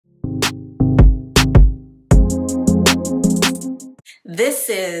This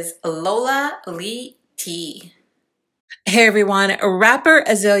is Lola Lee T. Hey everyone, rapper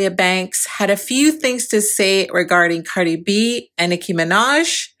Azealia Banks had a few things to say regarding Cardi B and Nicki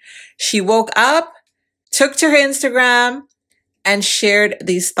Minaj. She woke up, took to her Instagram, and shared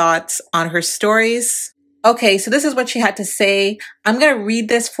these thoughts on her stories. Okay, so this is what she had to say. I'm going to read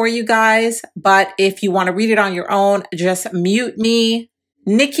this for you guys, but if you want to read it on your own, just mute me.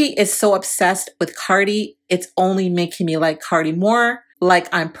 Nicki is so obsessed with Cardi, it's only making me like Cardi more, like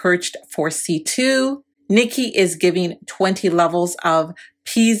I'm perched for C2. Nicki is giving 20 levels of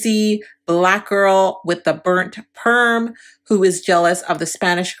peasy black girl with the burnt perm who is jealous of the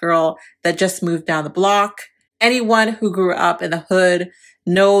Spanish girl that just moved down the block. Anyone who grew up in the hood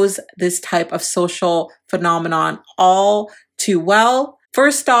knows this type of social phenomenon all too well.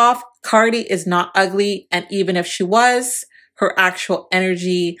 First off, Cardi is not ugly, and even if she was, her actual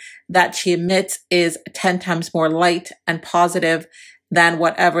energy that she emits is 10 times more light and positive than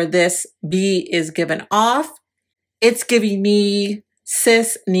whatever this B is given off. It's giving me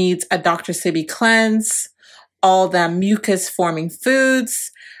sis needs a Dr. Sebi cleanse, all them mucus forming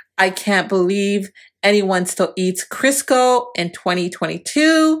foods. I can't believe anyone still eats Crisco in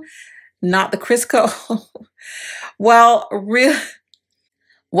 2022. Not the Crisco. Well,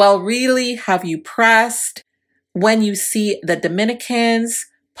 really have you pressed when you see the Dominicans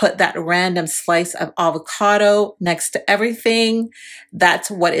put that random slice of avocado next to everything?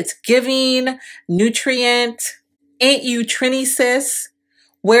 That's what it's giving. Nutrient. Ain't you Trini, sis?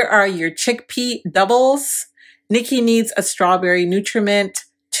 Where are your chickpea doubles? Nicki needs a strawberry nutriment,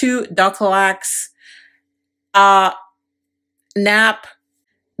 2 Dulcolax, nap.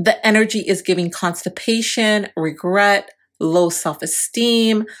 The energy is giving constipation, regret, low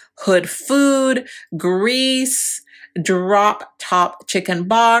self-esteem, hood food, grease, drop top chicken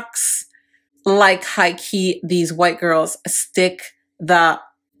box. Like high key, these white girls stick the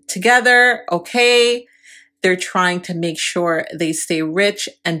together, okay? They're trying to make sure they stay rich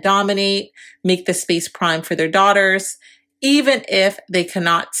and dominate, make the space prime for their daughters. Even if they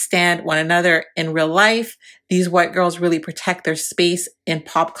cannot stand one another in real life, these white girls really protect their space in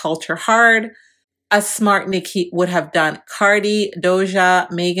pop culture hard. A smart Nicki would have done Cardi,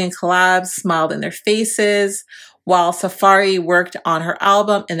 Doja, Megan collabs, smiled in their faces, while Safari worked on her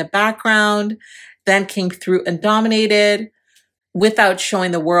album in the background, then came through and dominated without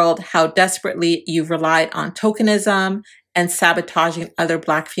showing the world how desperately you've relied on tokenism and sabotaging other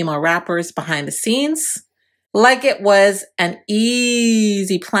Black female rappers behind the scenes. Like it was an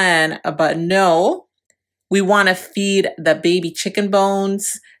easy plan, but no. We want to feed the baby chicken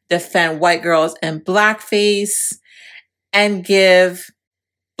bones, defend white girls in blackface, and give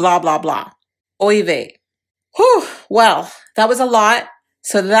blah, blah, blah. Oy vey. Whew. Well, that was a lot.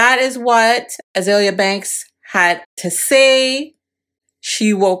 So that is what Azealia Banks had to say.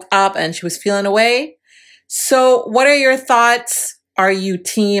 She woke up and she was feeling away. So what are your thoughts? Are you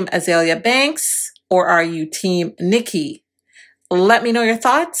team Azealia Banks or are you team Nicki? Let me know your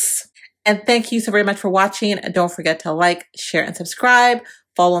thoughts. And thank you so very much for watching. Don't forget to like, share, and subscribe.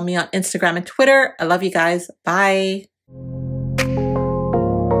 Follow me on Instagram and Twitter. I love you guys. Bye.